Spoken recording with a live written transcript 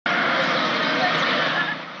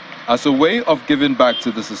As a way of giving back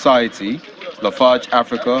to the society, Lafarge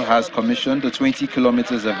Africa has commissioned a 20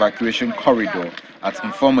 kilometers evacuation corridor at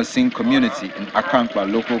Informasing community in Akankpa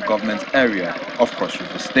local government area of Cross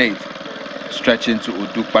River State. Stretching to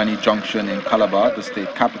Udukbani Junction in Calabar, the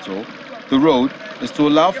state capital, the road is to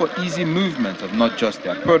allow for easy movement of not just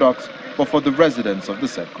their products, but for the residents of the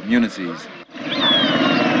said communities.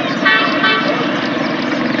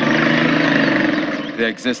 The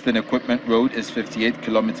existing equipment road is 58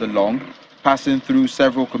 kilometers long, passing through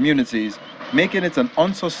several communities, making it an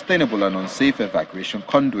unsustainable and unsafe evacuation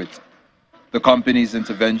conduit. The company's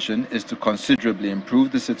intervention is to considerably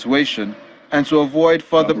improve the situation and to avoid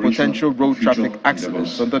further potential road traffic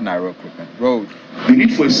accidents on the narrow equipment road. The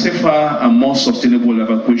need for a safer and more sustainable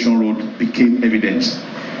evacuation road became evident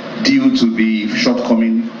due to the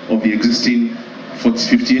shortcoming of the existing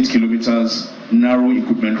 58 kilometers narrow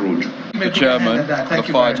equipment road. The chairman,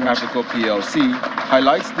 Lafarge Africa PLC,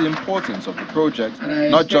 highlights the importance of the project,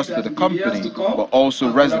 not just to the company, but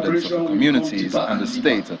also residents of the communities and the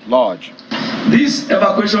state at large. This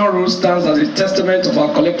evacuation route stands as a testament of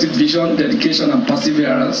our collective vision, dedication, and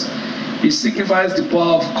perseverance. It signifies the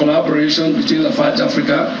power of collaboration between Lafarge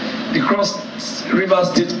Africa, the Cross River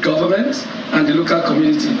State government, and the local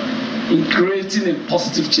community in creating a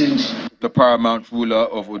positive change. The paramount ruler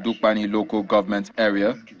of Udukbani local government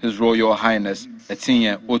area, His Royal Highness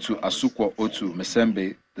Etinye Otu Asukwo Otu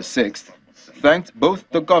Mesembe VI, thanked both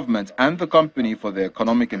the government and the company for the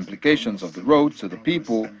economic implications of the road to the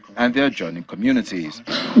people and their adjoining communities.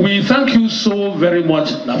 We thank you so very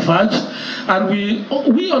much, Lafarge, and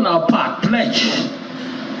we on our part pledge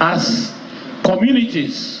as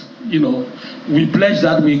communities, we pledge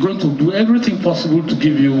that we're going to do everything possible to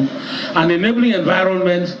give you an enabling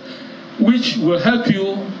environment which will help you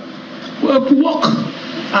work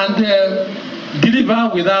and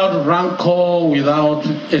deliver without rancor, without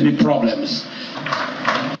any problems.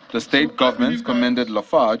 The state government commended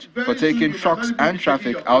Lafarge for taking trucks and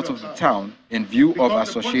traffic out of the town in view of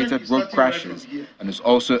associated road crashes, and is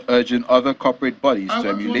also urging other corporate bodies to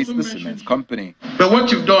emulate the cement company. But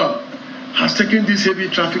what you've done has taken this heavy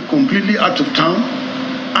traffic completely out of town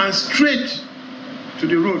and straight to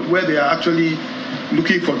the road where they are actually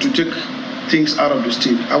looking to take things out of the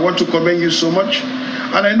state. I want to commend you so much,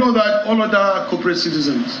 and I know that all other corporate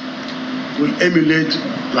citizens will emulate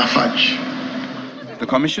Lafarge. The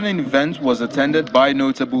commissioning event was attended by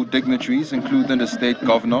notable dignitaries including the state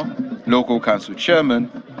governor, local council chairman,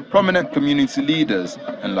 prominent community leaders,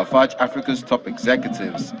 and Lafarge Africa's top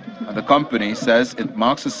executives. And the company says it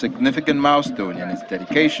marks a significant milestone in its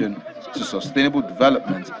dedication to sustainable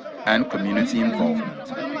development and community involvement.